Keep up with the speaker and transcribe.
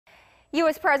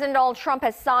U.S. President Donald Trump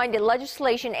has signed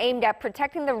legislation aimed at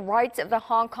protecting the rights of the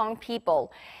Hong Kong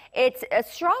people. It's a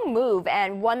strong move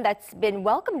and one that's been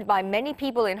welcomed by many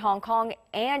people in Hong Kong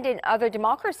and in other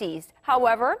democracies.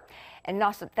 However, and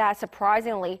not that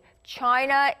surprisingly,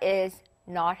 China is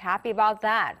not happy about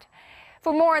that.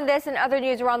 For more on this and other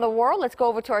news around the world, let's go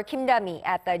over to our Kim Dami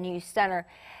at the News Center.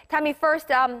 Tammy,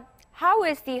 first, how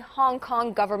is the Hong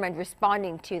Kong government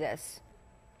responding to this?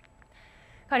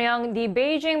 Connyoung, the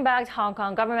Beijing-backed Hong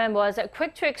Kong government was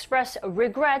quick to express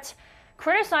regret,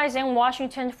 criticizing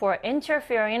Washington for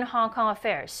interfering in Hong Kong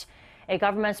affairs. A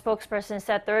government spokesperson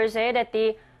said Thursday that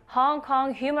the Hong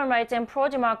Kong Human Rights and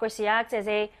Pro-Democracy Act is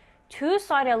a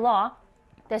two-sided law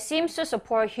that seems to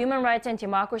support human rights and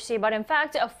democracy, but in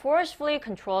fact forcefully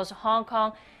controls Hong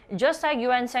Kong, just like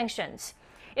UN sanctions.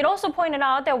 It also pointed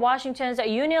out that Washington's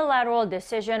unilateral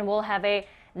decision will have a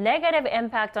negative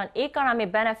impact on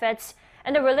economic benefits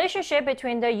and the relationship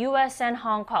between the U.S. and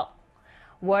Hong Kong.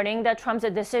 Warning that Trump's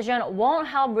decision won't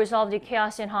help resolve the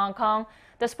chaos in Hong Kong,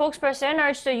 the spokesperson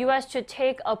urged the U.S. to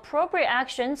take appropriate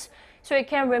actions so it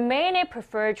can remain a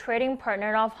preferred trading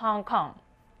partner of Hong Kong.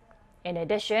 In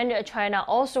addition, China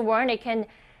also warned it can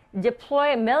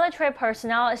deploy military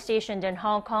personnel stationed in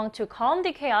Hong Kong to calm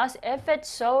the chaos if it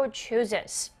so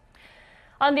chooses.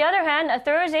 On the other hand,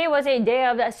 Thursday was a day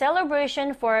of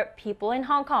celebration for people in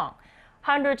Hong Kong.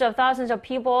 Hundreds of thousands of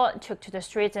people took to the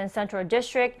streets in Central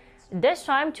District, this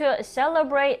time to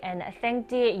celebrate and thank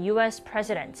the U.S.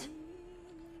 president.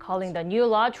 Calling the new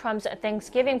law Trump's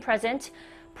Thanksgiving present,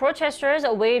 protesters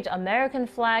waved American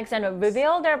flags and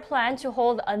revealed their plan to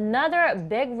hold another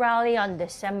big rally on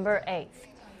December 8th.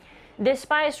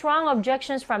 Despite strong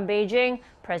objections from Beijing,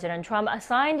 President Trump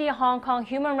signed the Hong Kong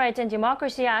Human Rights and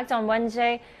Democracy Act on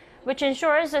Wednesday, which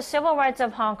ensures the civil rights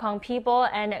of Hong Kong people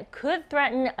and could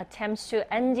threaten attempts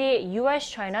to end the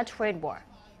U.S.-China trade war.